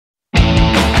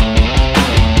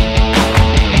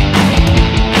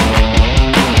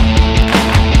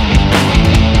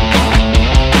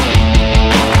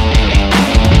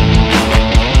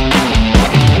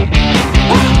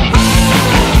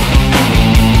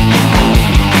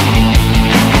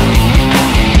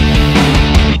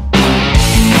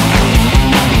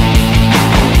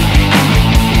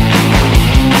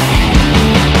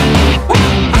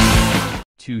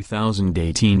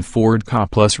2018 Ford Ka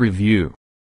Plus Review.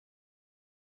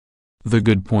 The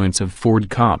good points of Ford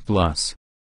Ka Plus: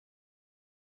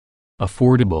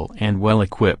 affordable and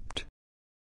well-equipped,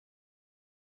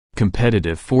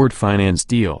 competitive Ford finance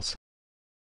deals,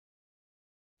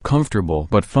 comfortable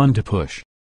but fun to push,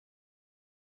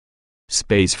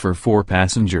 space for 4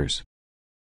 passengers,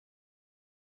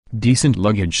 decent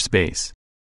luggage space.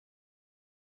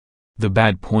 The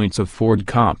bad points of Ford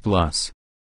Ka Plus: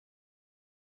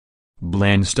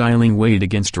 bland styling weighed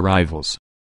against rivals.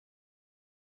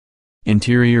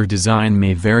 Interior design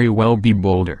may very well be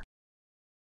bolder.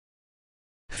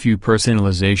 Few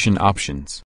personalization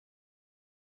options.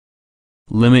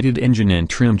 Limited engine and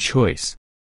trim choice.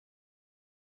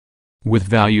 With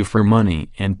value for money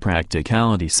and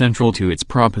practicality central to its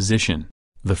proposition,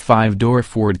 the 5-door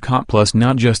Ford Ka Plus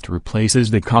not just replaces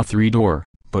the Ka 3-door,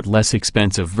 but less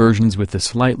expensive versions with the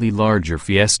slightly larger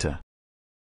Fiesta.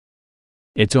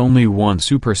 It's only one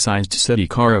supersized city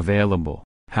car available,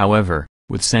 however,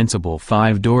 with sensible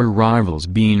 5-door rivals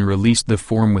being released, the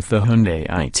form with the Hyundai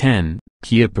i10,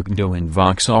 Kia Picanto and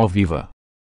Vauxhall Viva.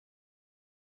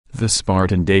 The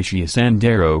Spartan Dacia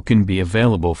Sandero can be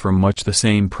available for much the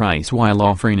same price while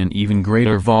offering an even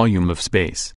greater volume of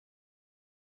space.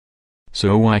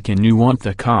 So why can you want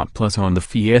the Ka Plus on the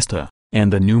Fiesta,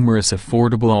 and the numerous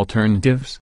affordable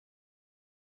alternatives?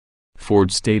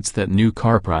 Ford states that new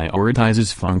car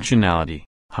prioritizes functionality,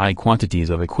 high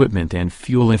quantities of equipment and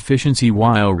fuel efficiency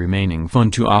while remaining fun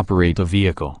to operate a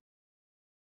vehicle.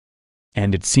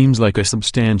 And it seems like a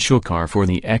substantial car for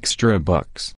the extra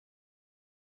bucks.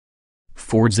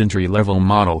 Ford's entry-level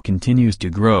model continues to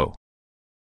grow.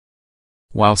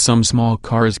 While some small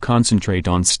cars concentrate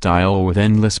on style with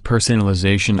endless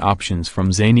personalization options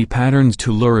from zany patterns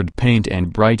to lurid paint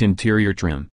and bright interior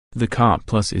trim, the Ka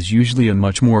Plus is usually a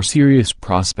much more serious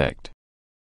prospect.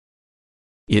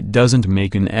 It doesn't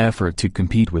make an effort to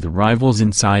compete with rivals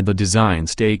inside the design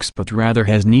stakes, but rather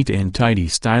has neat and tidy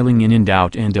styling in and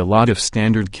out and a lot of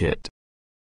standard kit.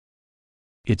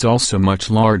 It's also much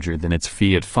larger than its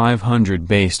Fiat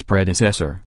 500-based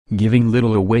predecessor, giving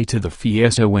little away to the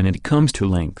Fiesta when it comes to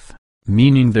length,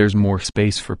 meaning there's more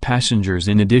space for passengers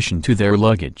in addition to their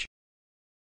luggage.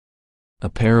 A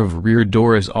pair of rear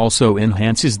doors also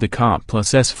enhances the Ka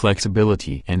Plus's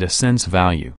flexibility and a sense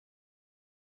value.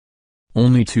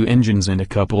 Only 2 engines and a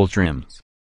couple trims.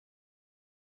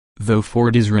 Though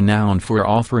Ford is renowned for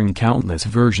offering countless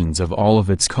versions of all of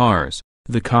its cars,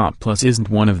 the Ka Plus isn't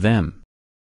one of them.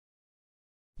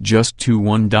 Just 2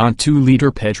 1.2-liter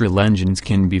petrol engines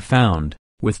can be found,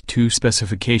 with 2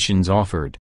 specifications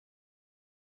offered.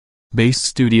 Base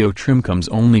studio trim comes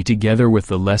only together with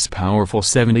the less powerful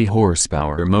 70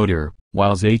 horsepower motor,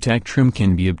 while Zetec trim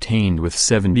can be obtained with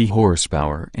 70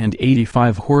 horsepower and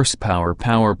 85 horsepower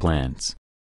power plants.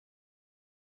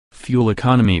 Fuel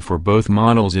economy for both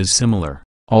models is similar,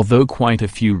 although quite a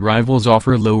few rivals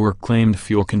offer lower claimed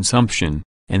fuel consumption,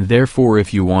 and therefore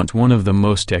if you want one of the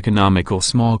most economical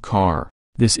small car,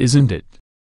 this isn't it.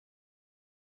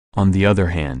 On the other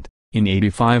hand, in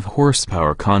 85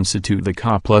 horsepower constitute the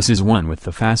Ka Plus is one with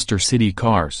the faster city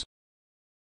cars.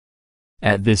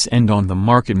 At this end on the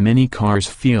market, many cars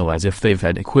feel as if they've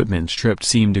had equipment stripped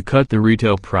seem to cut the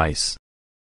retail price.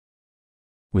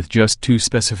 With just 2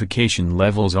 specification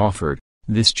levels offered,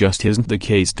 this just isn't the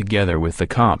case together with the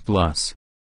Ka Plus.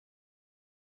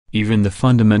 Even the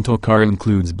fundamental car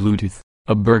includes Bluetooth,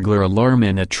 a burglar alarm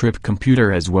and a trip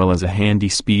computer, as well as a handy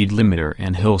speed limiter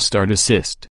and hill start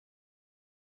assist.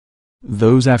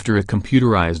 Those after a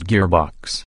computerized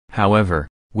gearbox, however,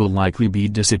 will likely be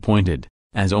disappointed,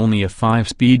 as only a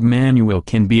 5-speed manual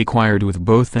can be acquired with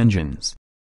both engines.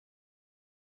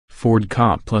 Ford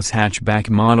Ka Plus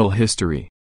hatchback model history.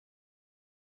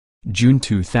 June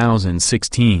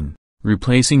 2016,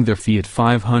 replacing the Fiat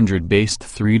 500-based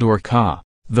 3-door Ka,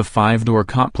 the 5-door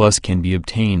Ka Plus can be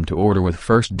obtained to order with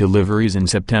first deliveries in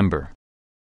September.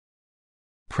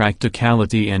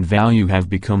 Practicality and value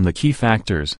have become the key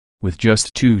factors, with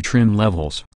just 2 trim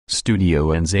levels,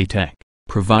 Studio and Zetec,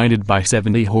 provided by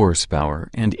 70 horsepower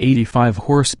and 85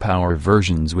 horsepower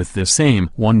versions with the same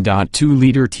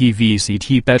 1.2-liter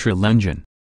TVCT petrol engine.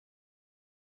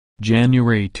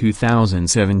 January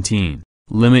 2017,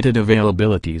 limited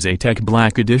availability Zetec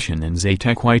Black Edition and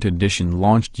Zetec White Edition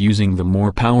launched using the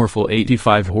more powerful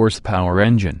 85 horsepower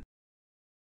engine.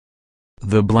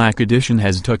 The Black Edition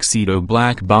has tuxedo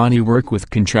black bodywork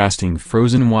with contrasting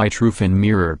frozen white roof and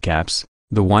mirror caps,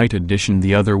 the White Edition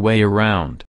the other way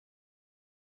around.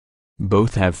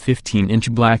 Both have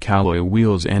 15-inch black alloy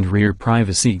wheels and rear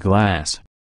privacy glass.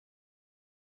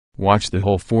 Watch the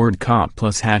whole Ford Ka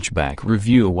Plus hatchback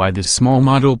review why this small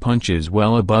model punches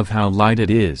well above how light it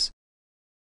is.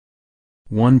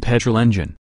 1 petrol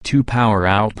engine, 2 power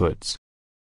outputs.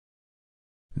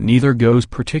 Neither goes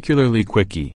particularly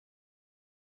quickly.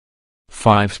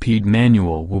 5-speed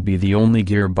manual will be the only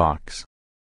gearbox.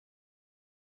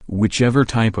 Whichever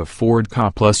type of Ford Ka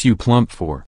Plus you plump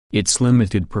for, its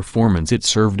limited performance is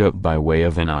served up by way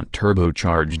of an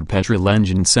turbocharged petrol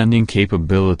engine sending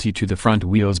capability to the front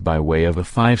wheels by way of a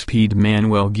 5-speed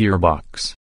manual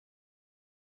gearbox.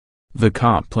 The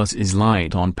Ka Plus is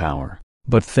light on power,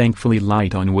 but thankfully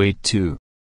light on weight too.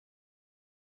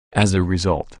 As a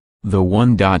result, the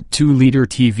 1.2-liter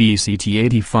TVCT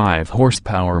 85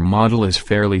 horsepower model is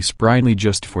fairly sprightly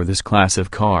just for this class of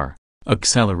car,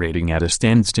 accelerating at a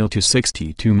standstill to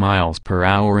 62 miles per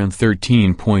hour in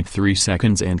 13.3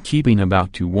 seconds and keeping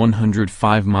about to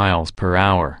 105 miles per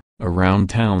hour. Around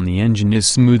town the engine is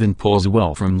smooth and pulls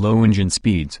well from low engine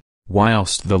speeds,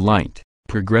 whilst the light,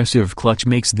 progressive clutch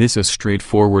makes this a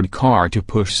straightforward car to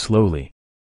push slowly.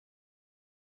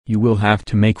 You will have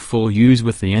to make full use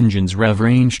with the engine's rev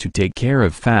range to take care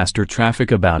of faster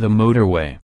traffic about a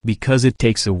motorway, because it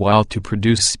takes a while to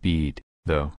produce speed,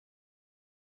 though.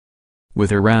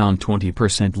 With around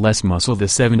 20% less muscle, the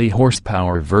 70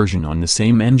 horsepower version on the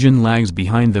same engine lags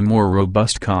behind the more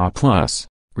robust Ka Plus,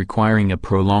 requiring a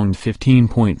prolonged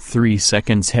 15.3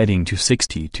 seconds heading to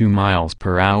 62 miles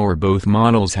per hour. Both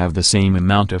models have the same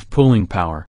amount of pulling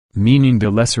power, meaning the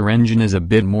lesser engine is a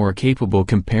bit more capable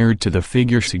compared to the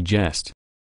figure suggests.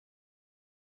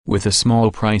 With a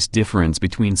small price difference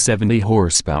between 70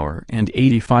 horsepower and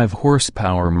 85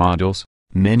 horsepower models,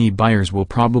 many buyers will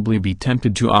probably be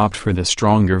tempted to opt for the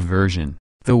stronger version,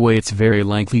 though it's very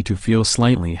likely to feel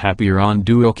slightly happier on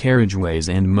dual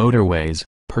carriageways and motorways,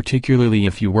 particularly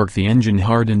if you work the engine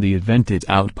hard in the event it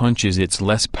outpunches its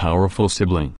less powerful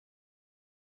sibling.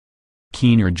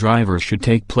 Keener drivers should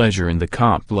take pleasure in the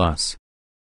Ka Plus.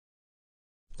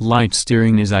 Light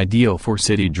steering is ideal for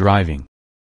city driving.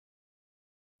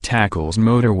 Tackles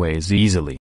motorways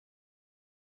easily.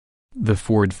 The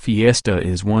Ford Fiesta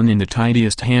is one in the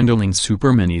tidiest handling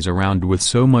superminis around. With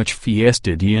so much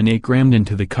Fiesta DNA crammed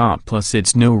into the Ka Plus,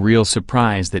 it's no real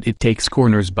surprise that it takes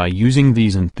corners by using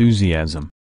these enthusiasm.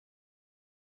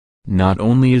 Not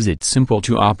only is it simple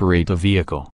to operate a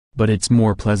vehicle, but it's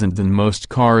more pleasant than most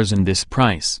cars in this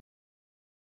price.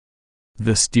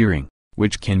 The steering,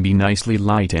 which can be nicely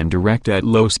light and direct at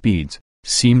low speeds,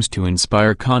 seems to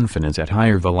inspire confidence at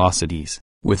higher velocities,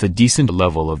 with a decent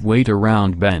level of weight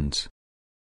around bends.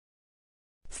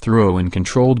 Throw in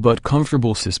controlled but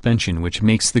comfortable suspension, which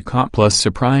makes the Ka Plus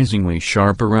surprisingly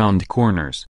sharp around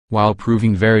corners, while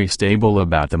proving very stable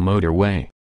about the motorway.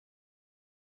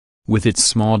 With its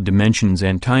small dimensions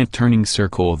and tight turning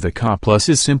circle, the Ka Plus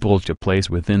is simple to place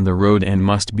within the road and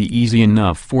must be easy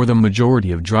enough for the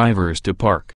majority of drivers to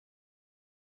park.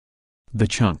 The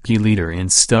chunky leader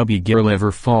and stubby gear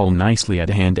lever fall nicely at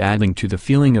hand, adding to the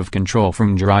feeling of control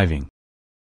from driving.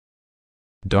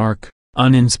 Dark,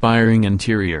 uninspiring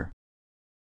interior.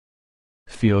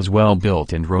 Feels well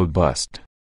built and robust.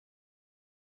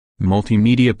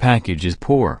 Multimedia package is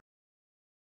poor.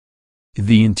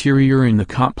 The interior in the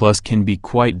Ka Plus can be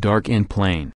quite dark and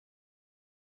plain.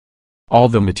 All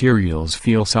the materials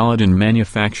feel solid and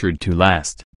manufactured to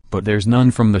last, but there's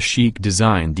none from the chic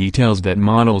design details that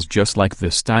models just like the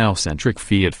style-centric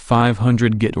Fiat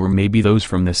 500 get, or maybe those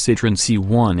from the Citroën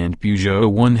C1 and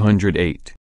Peugeot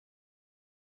 108.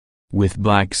 With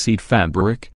black seat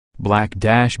fabric, black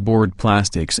dashboard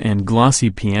plastics and glossy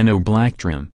piano black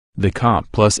trim, the Ka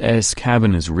Plus'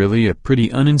 cabin is really a pretty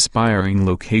uninspiring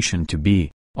location to be,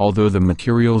 although the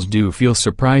materials do feel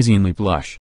surprisingly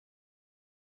plush.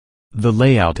 The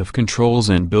layout of controls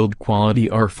and build quality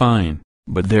are fine,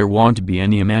 but there won't be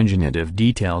any imaginative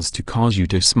details to cause you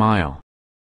to smile.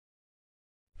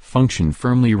 Function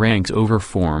firmly ranks over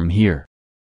form here.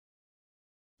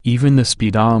 Even the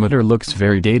speedometer looks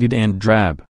very dated and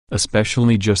drab,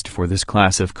 especially just for this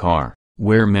class of car,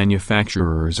 where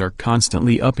manufacturers are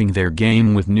constantly upping their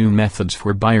game with new methods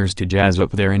for buyers to jazz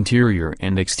up their interior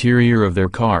and exterior of their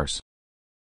cars.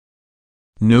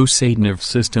 No sat-nav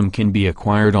system can be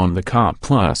acquired on the Ka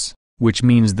Plus, which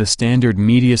means the standard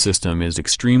media system is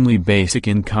extremely basic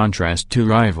in contrast to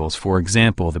rivals, for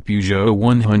example the Peugeot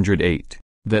 108,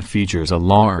 that features a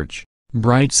large,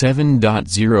 bright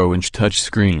 7.0-inch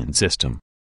touchscreen system.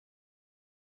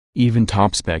 Even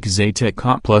top-spec Zetec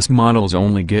Ka Plus models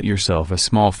only get yourself a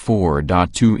small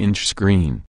 4.2-inch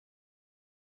screen.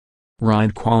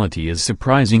 Ride quality is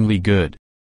surprisingly good.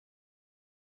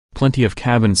 Plenty of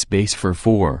cabin space for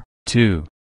 4, 2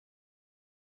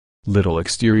 little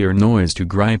exterior noise to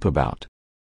gripe about.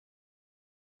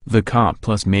 The Ka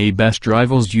Plus may best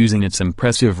rivals using its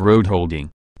impressive road holding.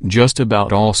 Just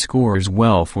about all scores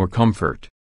well for comfort.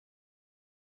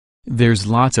 There's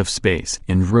lots of space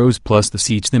in rows, plus the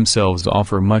seats themselves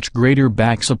offer much greater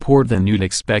back support than you'd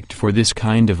expect for this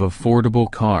kind of affordable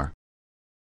car.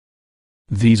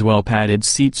 These well-padded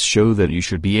seats show that you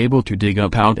should be able to dig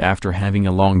up out after having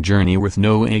a long journey with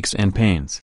no aches and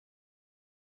pains.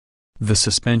 The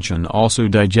suspension also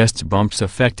digests bumps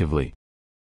effectively,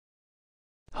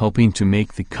 helping to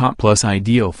make the Ka Plus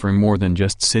ideal for more than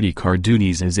just city car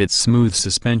duties is its smooth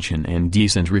suspension and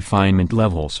decent refinement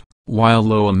levels, while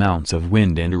low amounts of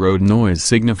wind and road noise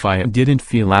signify it didn't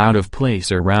feel out of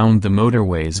place around the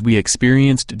motorways we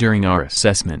experienced during our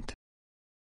assessment.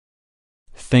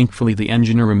 Thankfully the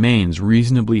engine remains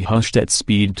reasonably hushed at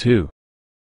speed too.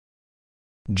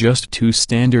 Just 2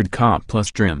 standard Ka Plus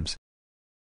trims.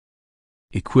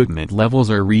 Equipment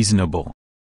levels are reasonable.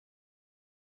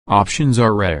 Options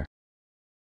are rare.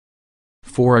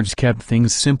 Ford's kept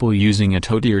things simple using a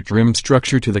totier trim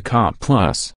structure to the Ka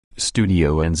Plus,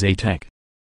 Studio and Zetec.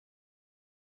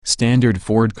 Standard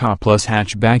Ford Ka Plus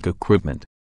hatchback equipment.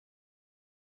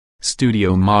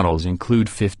 Studio models include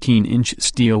 15-inch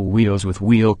steel wheels with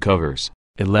wheel covers,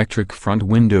 electric front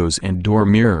windows and door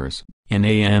mirrors, an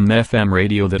AM/FM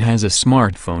radio that has a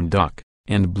smartphone dock,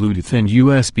 and Bluetooth and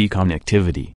USB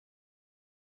connectivity.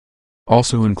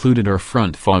 Also included are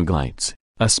front fog lights,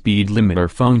 a speed limiter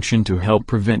function to help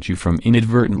prevent you from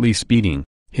inadvertently speeding,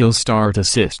 hill start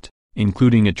assist,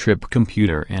 including a trip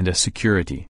computer and a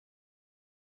security.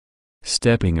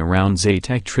 Stepping around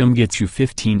Zetec trim gets you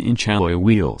 15-inch alloy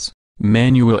wheels,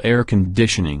 manual air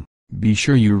conditioning, Be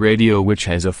Sure You radio which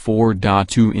has a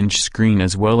 4.2-inch screen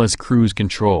as well as cruise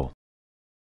control.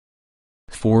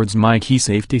 Ford's MyKey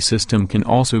safety system can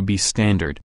also be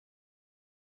standard.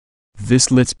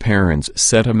 This lets parents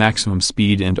set a maximum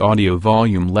speed and audio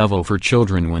volume level for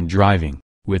children when driving,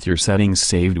 with your settings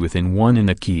saved within one in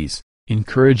the keys,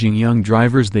 encouraging young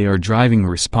drivers they are driving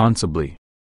responsibly.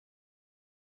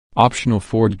 Optional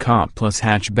Ford Ka Plus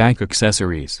hatchback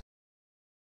accessories.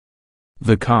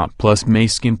 The Ka Plus may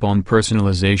skimp on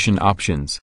personalization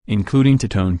options, including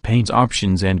two-tone paint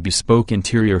options and bespoke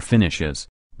interior finishes,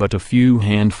 but a few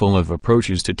handful of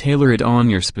approaches to tailor it on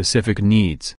your specific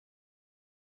needs.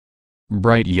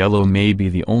 Bright yellow may be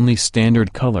the only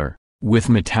standard color, with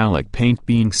metallic paint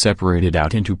being separated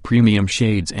out into premium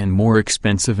shades and more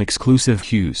expensive exclusive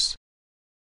hues.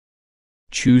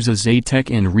 Choose a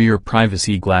Zetec and rear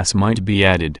privacy glass might be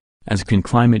added, as can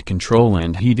climate control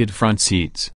and heated front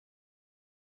seats.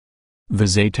 The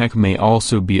Zetec may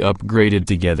also be upgraded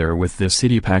together with the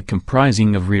City Pack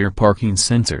comprising of rear parking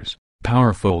sensors,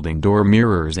 power folding door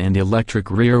mirrors and electric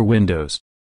rear windows.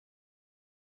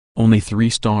 Only 3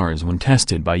 stars when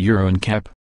tested by Euro NCAP.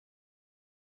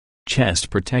 Chest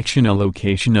protection a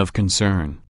location of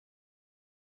concern.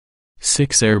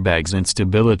 6 airbags and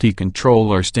stability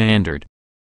control are standard.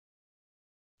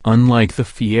 Unlike the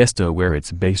Fiesta where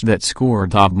it's based that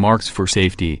scored top marks for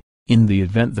safety, in the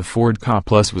event the Ford Ka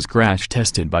Plus was crash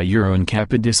tested by Euro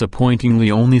NCAP it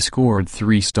disappointingly only scored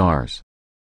 3 stars.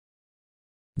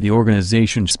 The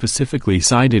organization specifically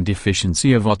cited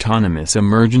deficiency of autonomous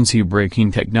emergency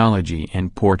braking technology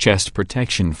and poor chest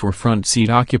protection for front seat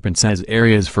occupants as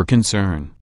areas for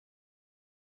concern.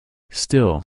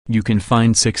 Still, you can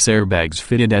find 6 airbags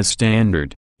fitted as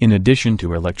standard, in addition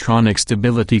to electronic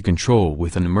stability control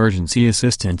with an emergency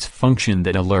assistance function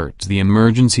that alerts the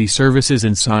emergency services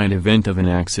inside event of an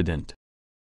accident.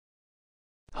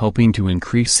 Helping to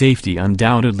increase safety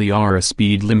undoubtedly are a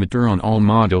speed limiter on all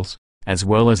models, as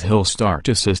well as Hill Start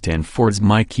Assist and Ford's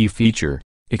MyKey feature,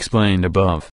 explained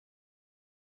above.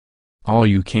 All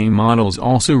UK models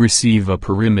also receive a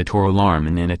perimeter alarm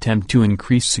in an attempt to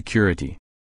increase security.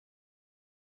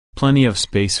 Plenty of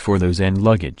space for those and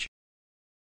luggage.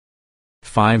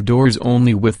 5 doors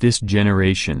only with this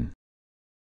generation.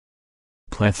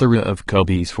 Plethora of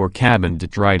cubbies for cabin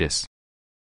detritus.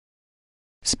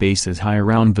 Space is high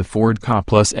around the Ford Ka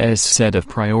Plus S set of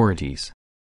priorities.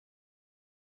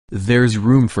 There's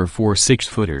room for 4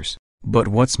 6-footers, but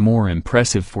what's more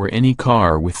impressive for any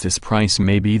car with this price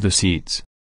may be the seats.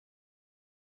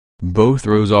 Both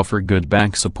rows offer good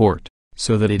back support,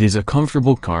 so that it is a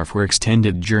comfortable car for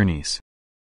extended journeys.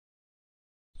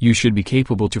 You should be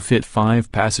capable to fit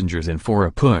 5 passengers and for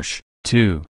a push,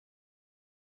 too.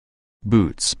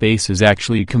 Boot space is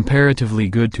actually comparatively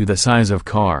good to the size of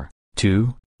car,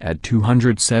 too, at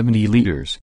 270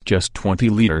 liters, just 20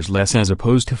 liters less as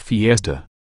opposed to Fiesta.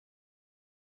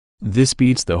 This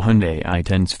beats the Hyundai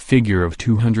i10's figure of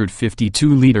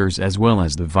 252 liters as well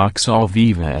as the Vauxhall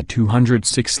Viva at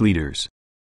 206 liters.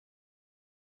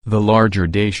 The larger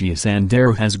Dacia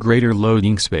Sandero has greater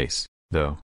loading space,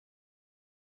 though.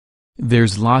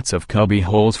 There's lots of cubby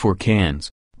holes for cans,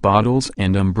 bottles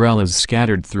and umbrellas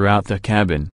scattered throughout the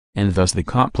cabin, and thus the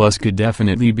Ka Plus could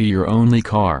definitely be your only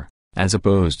car, as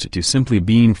opposed to simply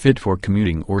being fit for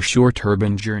commuting or short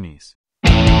urban journeys.